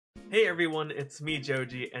Hey everyone, it's me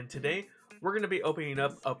Joji, and today we're going to be opening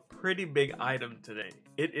up a pretty big item today.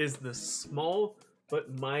 It is the small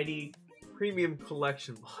but mighty premium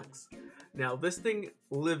collection box. Now this thing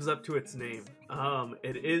lives up to its name.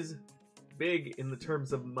 It is big in the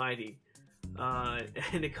terms of mighty.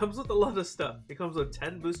 And it comes with a lot of stuff. It comes with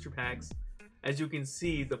 10 booster packs. As you can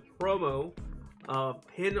see, the promo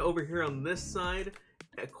pin over here on this side,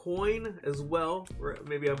 a coin as well, or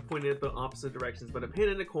maybe I'm pointing at the opposite directions, but a pin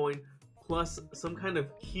and a coin, plus some kind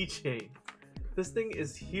of keychain. This thing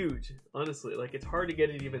is huge, honestly. Like, it's hard to get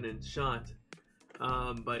it even in shot.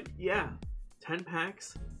 But yeah, 10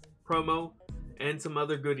 packs, promo, and some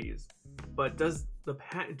other goodies. But do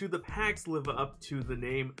the packs live up to the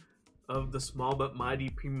name of the small but mighty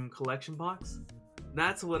premium collection box?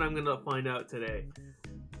 That's what I'm gonna find out today.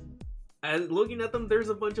 And looking at them, there's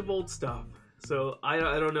a bunch of old stuff. So I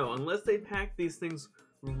don't know. Unless they pack these things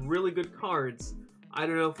with really good cards, I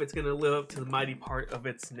don't know if it's gonna live up to the mighty part of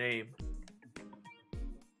its name.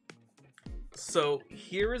 So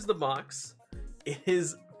here is the box. It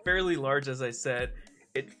is fairly large, as I said.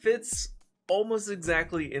 It fits almost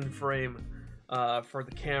exactly in frame for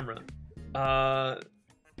the camera.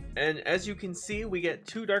 And as you can see, we get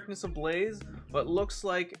 2 Darkness Ablaze, what looks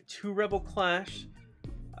like 2 Rebel Clash,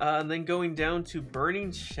 and then going down to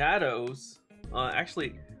Burning Shadows.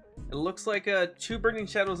 Actually, it looks like 2 Burning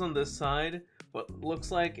Shadows on this side, what looks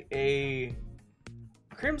like a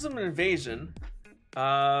Crimson Invasion,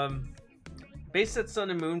 base set Sun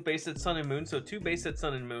and Moon, base set Sun and Moon, so 2 base set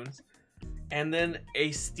Sun and Moons, and then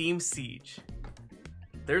a Steam Siege.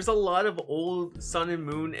 There's a lot of old Sun and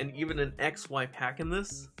Moon and even an XY pack in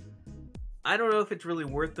this. I don't know if it's really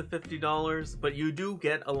worth the $50, but you do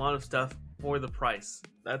get a lot of stuff for the price.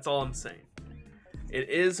 That's all I'm saying. It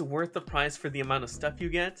is worth the price for the amount of stuff you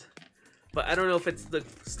get, but I don't know if it's the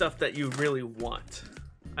stuff that you really want.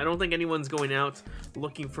 I don't think anyone's going out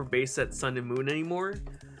looking for base set Sun and Moon anymore.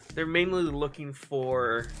 They're mainly looking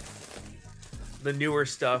for the newer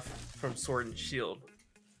stuff from Sword and Shield.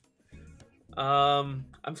 I'm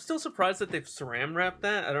still surprised that they've saran wrapped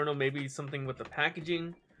that. I don't know, maybe something with the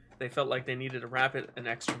packaging. They felt like they needed to wrap it an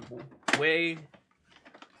extra way.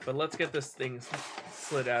 But let's get this thing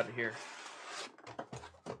slid out of here.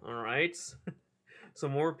 Alright.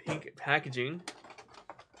 Some more pink packaging.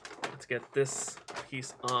 Let's get this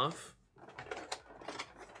piece off.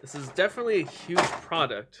 This is definitely a huge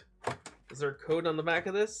product. Is there a code on the back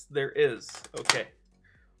of this? There is. Okay.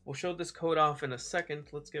 We'll show this code off in a second.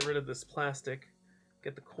 Let's get rid of this plastic.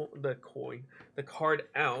 Get the card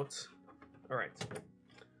out. Alright.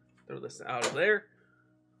 Throw this out of there.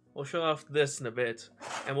 We'll show off this in a bit.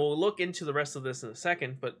 And we'll look into the rest of this in a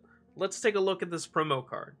second. But let's take a look at this promo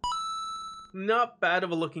card. Not bad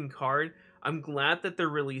of a looking card. I'm glad that they're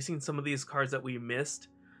releasing some of these cards that we missed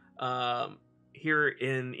here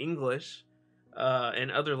in English.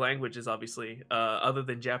 And other languages, obviously, other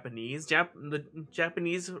than Japanese. The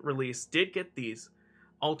Japanese release did get these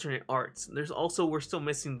alternate arts. There's also, we're still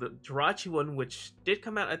missing the Jirachi one, which did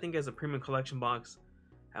come out, I think, as a premium collection box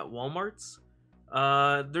at Walmart's.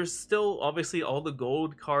 There's still, obviously, all the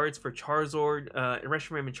gold cards for Charizard,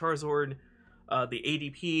 Reshiram and Charizard, the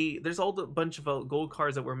ADP. There's all the bunch of gold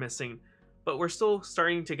cards that we're missing. But we're still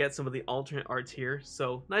starting to get some of the alternate arts here.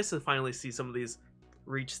 So, nice to finally see some of these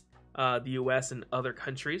reach the US and other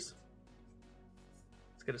countries.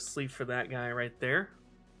 Let's get a sleeve for that guy right there.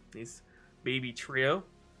 These baby trio.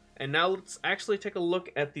 And now let's actually take a look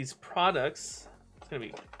at these products. It's gonna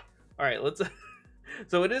be alright, let's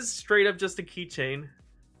so it is straight up just a keychain.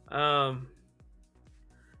 Not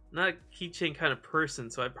a keychain kind of person,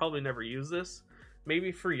 so I'd probably never use this.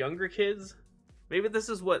 Maybe for younger kids. Maybe this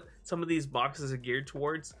is what some of these boxes are geared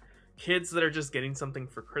towards. Kids that are just getting something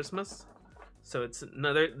for Christmas. So it's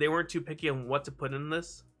another, they weren't too picky on what to put in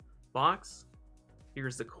this box.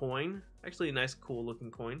 Here's the coin. Actually a nice cool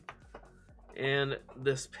looking coin. And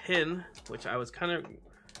this pin, which I was kind of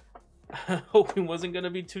hoping wasn't going to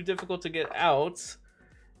be too difficult to get out.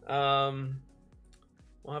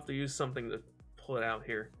 We'll have to use something to pull it out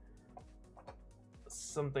here.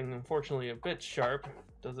 Something unfortunately a bit sharp.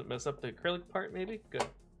 Doesn't mess up the acrylic part maybe? Good.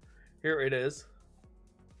 Here it is.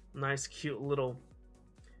 Nice cute little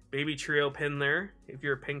baby trio pin there, if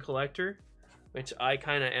you're a pin collector, which I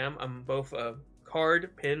kind of am. I'm both a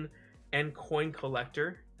card, pin, and coin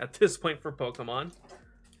collector at this point for Pokemon.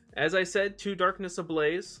 As I said, 2 Darkness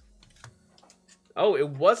Ablaze. Oh, it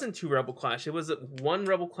wasn't 2 Rebel Clash. It was 1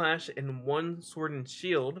 Rebel Clash and 1 Sword and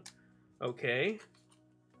Shield. Okay.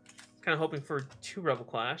 Kind of hoping for 2 Rebel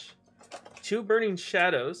Clash. 2 Burning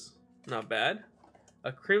Shadows. Not bad.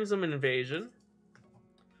 A Crimson Invasion.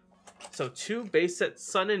 So 2 base set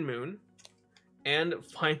Sun and Moon, and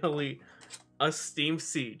finally a Steam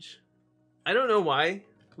Siege. I don't know why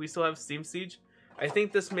we still have Steam Siege. I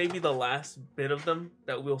think this may be the last bit of them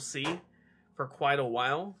that we'll see for quite a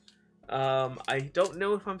while. I don't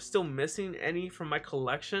know if I'm still missing any from my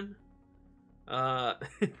collection.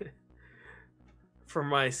 From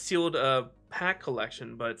my sealed pack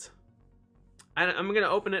collection, but I'm going to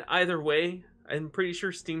open it either way. I'm pretty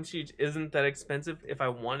sure Steam Siege isn't that expensive if I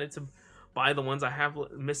wanted to buy the ones I have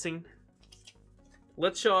missing.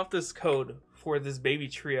 Let's show off this code for this baby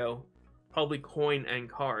trio, probably coin and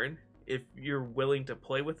card, if you're willing to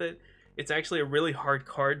play with it. It's actually a really hard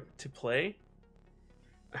card to play.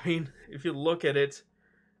 I mean, if you look at it,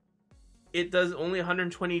 it does only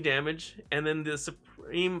 120 damage, and then the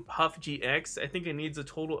Supreme Puff GX, I think it needs a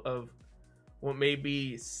total of, what,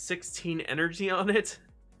 maybe 16 energy on it.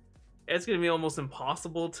 It's going to be almost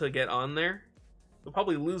impossible to get on there. You'll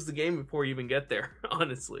probably lose the game before you even get there,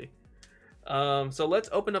 honestly. So let's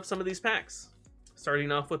open up some of these packs,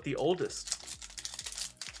 starting off with the oldest.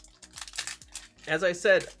 As I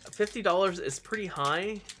said, $50 is pretty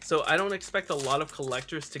high, so I don't expect a lot of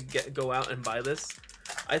collectors to go out and buy this.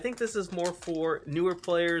 I think this is more for newer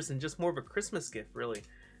players and just more of a Christmas gift, really.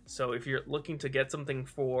 So if you're looking to get something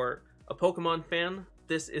for a Pokemon fan,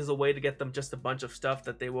 this is a way to get them just a bunch of stuff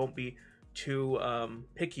that they won't be too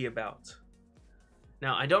picky about.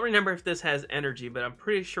 Now, I don't remember if this has energy, but I'm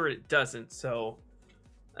pretty sure it doesn't, so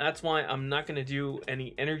that's why I'm not going to do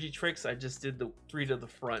any energy tricks. I just did the 3 to the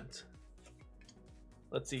front.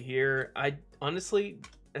 Let's see here. I honestly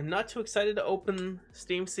am not too excited to open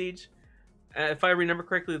Steam Siege. If I remember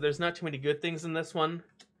correctly, there's not too many good things in this one,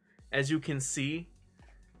 as you can see.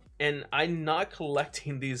 And I'm not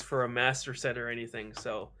collecting these for a master set or anything,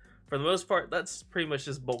 so for the most part, that's pretty much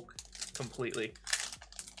just bulk completely.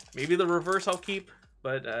 Maybe the reverse I'll keep,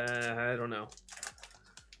 but I don't know.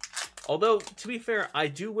 Although, to be fair, I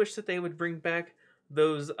do wish that they would bring back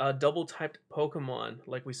those double-typed Pokemon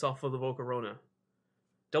like we saw for the Volcarona.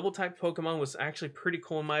 Double-typed Pokemon was actually pretty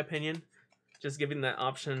cool in my opinion, just giving that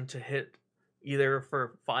option to hit either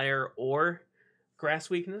for fire or grass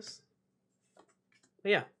weakness. But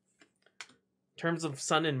yeah, in terms of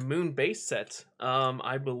Sun and Moon base set,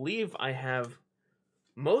 I believe I have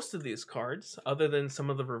most of these cards, other than some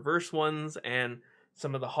of the reverse ones and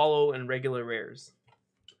some of the holo and regular rares.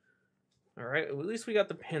 Alright, at least we got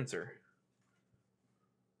the Pinsir.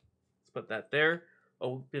 Let's put that there.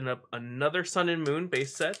 Open up another Sun and Moon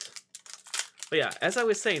base set. But yeah, as I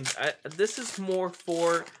was saying, this is more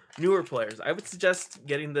for newer players. I would suggest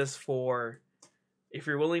getting this for, if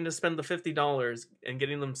you're willing to spend the $50 and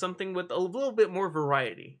getting them something with a little bit more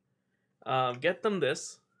variety. Get them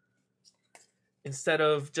this instead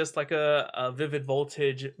of just like a Vivid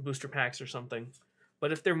Voltage booster packs or something.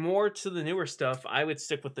 But if they're more to the newer stuff, I would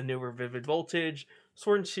stick with the newer Vivid Voltage,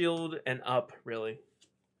 Sword and Shield, and up, really.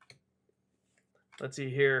 Let's see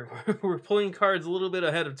here. We're pulling cards a little bit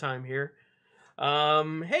ahead of time here.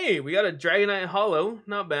 Hey, we got a Dragonite holo.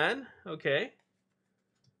 Not bad. Okay.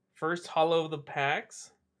 First holo of the packs.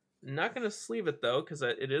 Not going to sleeve it, though, because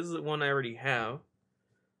it is the one I already have.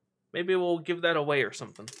 Maybe we'll give that away or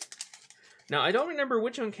something. Now, I don't remember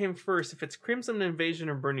which one came first, if it's Crimson Invasion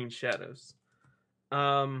or Burning Shadows.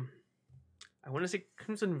 I want to say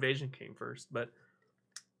Crimson Invasion came first, but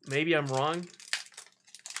maybe I'm wrong.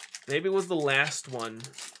 Maybe it was the last one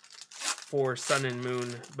for Sun and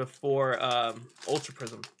Moon before Ultra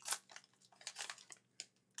Prism.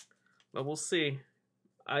 But we'll see.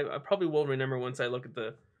 I probably will remember once I look at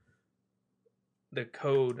the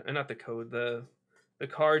code, not the code, the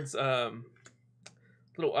card's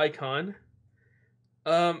little icon.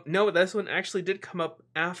 No, this one actually did come up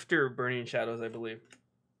after Burning Shadows, I believe.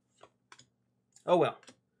 Oh well.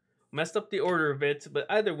 Messed up the order a bit, but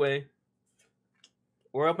either way,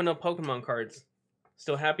 we're opening up Pokemon cards.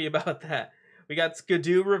 Still happy about that. We got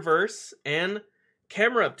Skidoo Reverse and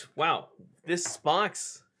Camerupt. Wow, this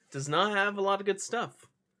box does not have a lot of good stuff.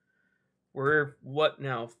 We're, what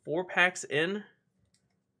now, 4 packs in?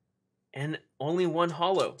 And only 1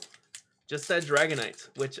 holo. Just that Dragonite,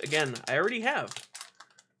 which, again, I already have.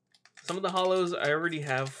 Some of the holos I already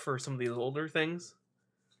have for some of these older things.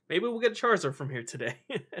 Maybe we'll get a Charizard from here today.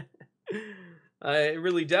 I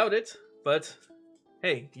really doubt it, but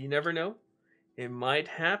hey, you never know. It might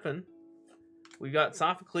happen. We got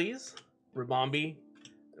Sophocles, Ribombee,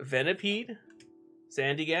 Venipede,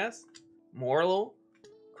 Sandygast, Morlo,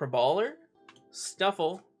 Crabrawler,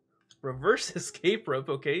 Stuffle, Reverse Escape Rope,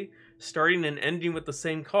 okay, starting and ending with the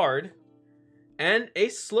same card, and a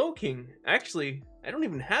Slowking. Actually, I don't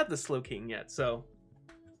even have the Slowking yet, so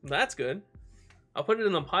that's good. I'll put it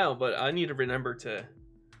in the pile, but I need to remember to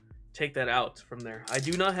take that out from there. I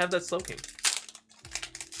do not have that Slowking.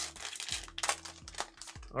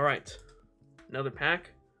 Alright. Another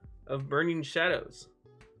pack of Burning Shadows.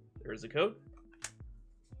 There's the code.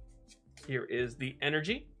 Here is the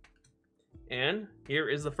energy. And here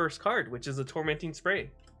is the first card, which is a Tormenting Spray.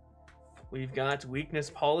 We've got Weakness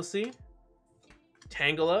Policy,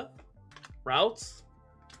 Tangela, Routes,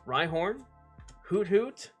 Rhyhorn, Hoot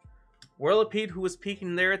Hoot, Whirlipede, who was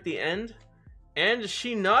peeking there at the end, and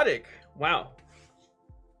Shiinotic. Wow.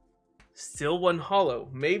 Still one holo.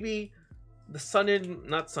 Maybe the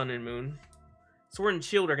not Sun and Moon, Sword and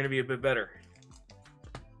Shield are going to be a bit better.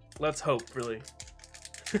 Let's hope, really.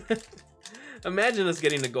 Imagine us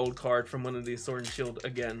getting a gold card from one of these Sword and Shield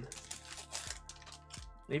again.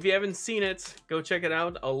 If you haven't seen it, go check it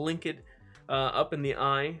out. I'll link it up in the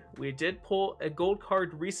eye. We did pull a gold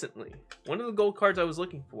card recently. One of the gold cards I was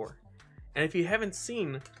looking for. And if you haven't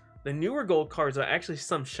seen, the newer gold cards are actually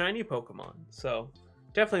some shiny Pokemon. So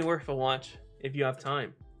definitely worth a watch if you have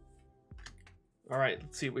time. Alright,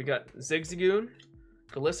 let's see. We got Zigzagoon,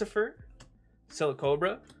 Galicifer,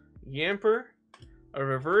 Silicobra, Yamper, a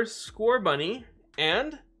reverse Scorbunny,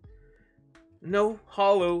 and no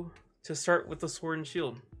holo to start with the Sword and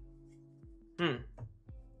Shield.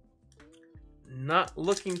 Not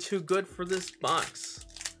looking too good for this box.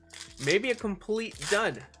 Maybe a complete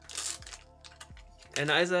dud. And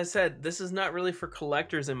as I said, this is not really for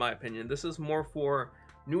collectors in my opinion. This is more for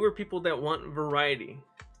newer people that want variety.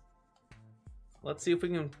 Let's see if we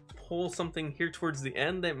can pull something here towards the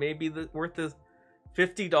end that may be worth the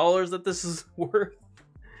 $50 that this is worth.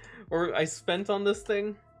 Or I spent on this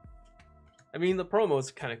thing. I mean, the promo is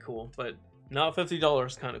kind of cool, but not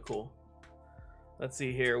 $50 kind of cool. Let's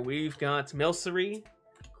see here. We've got Milcery,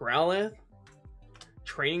 Growlithe,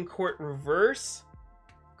 Training Court Reverse,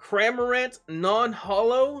 Cramorant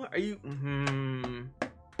non-holo. Are you...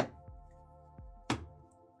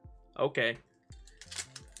 Okay.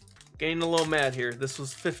 Getting a little mad here. This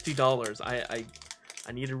was $50.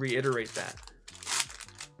 I need to reiterate that.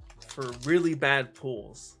 For really bad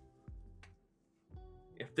pulls.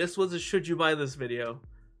 If this was a should you buy this video,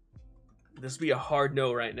 this would be a hard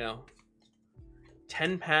no right now.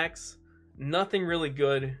 10 packs, nothing really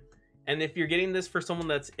good. And if you're getting this for someone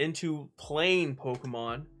that's into playing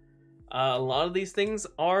Pokemon, a lot of these things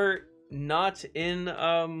are not in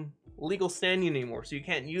legal standing anymore, so you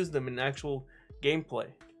can't use them in actual gameplay.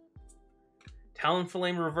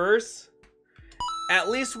 Talonflame Reverse. At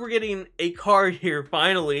least we're getting a card here,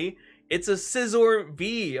 finally. It's a Scizor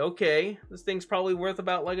V. Okay, this thing's probably worth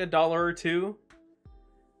about like $1 or $2.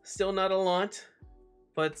 Still not a lot,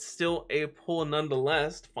 but still a pull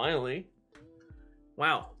nonetheless, finally.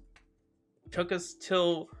 Wow. Took us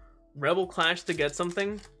till Rebel Clash to get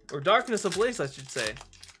something. Or Darkness Ablaze, I should say.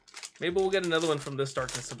 Maybe we'll get another one from this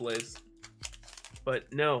Darkness Ablaze.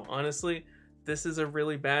 But no, honestly, this is a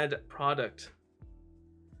really bad product.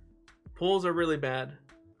 Pulls are really bad.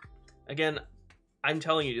 Again, I'm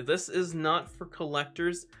telling you, this is not for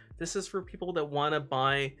collectors. This is for people that want to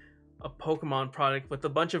buy a Pokemon product with a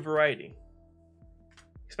bunch of variety.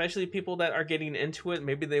 Especially people that are getting into it.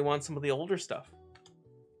 Maybe they want some of the older stuff.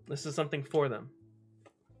 This is something for them.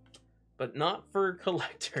 But not for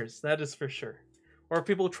collectors, that is for sure. Or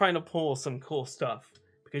people trying to pull some cool stuff.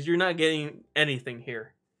 Because you're not getting anything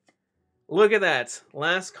here. Look at that.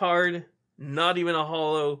 Last card, not even a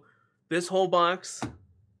holo. This whole box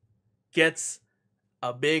gets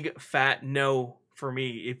a big fat no for me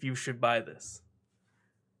if you should buy this.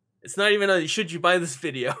 It's not even a should you buy this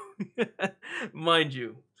video. Mind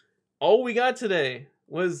you. All we got today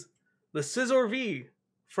was the Scizor V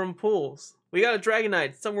from pulls. We got a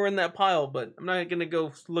Dragonite somewhere in that pile, but I'm not going to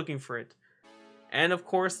go looking for it. And of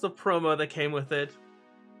course the promo that came with it.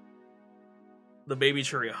 The Baby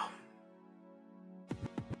Trio.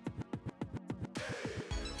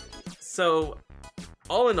 So,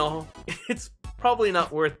 all in all, it's probably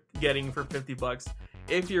not worth getting for 50 bucks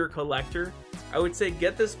if you're a collector. I would say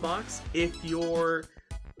get this box if you're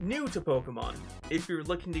new to Pokemon, if you're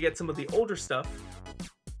looking to get some of the older stuff,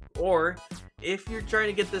 or if you're trying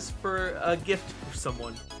to get this for a gift for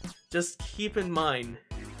someone. Just keep in mind,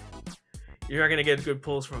 you're not going to get good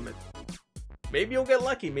pulls from it. Maybe you'll get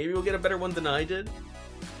lucky, maybe you'll get a better one than I did,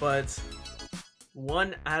 but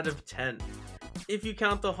 1 out of 10. If you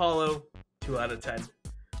count the holo, 2 out of 10.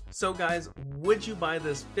 So guys, would you buy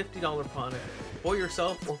this $50 product for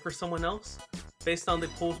yourself or for someone else based on the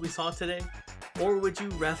pulls we saw today? Or would you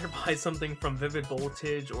rather buy something from Vivid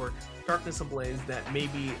Voltage or Darkness Ablaze that may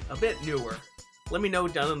be a bit newer? Let me know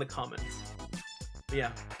down in the comments. But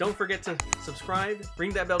yeah, don't forget to subscribe,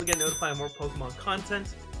 ring that bell to get notified of more Pokemon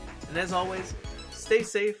content, and as always, stay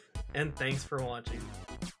safe, and thanks for watching.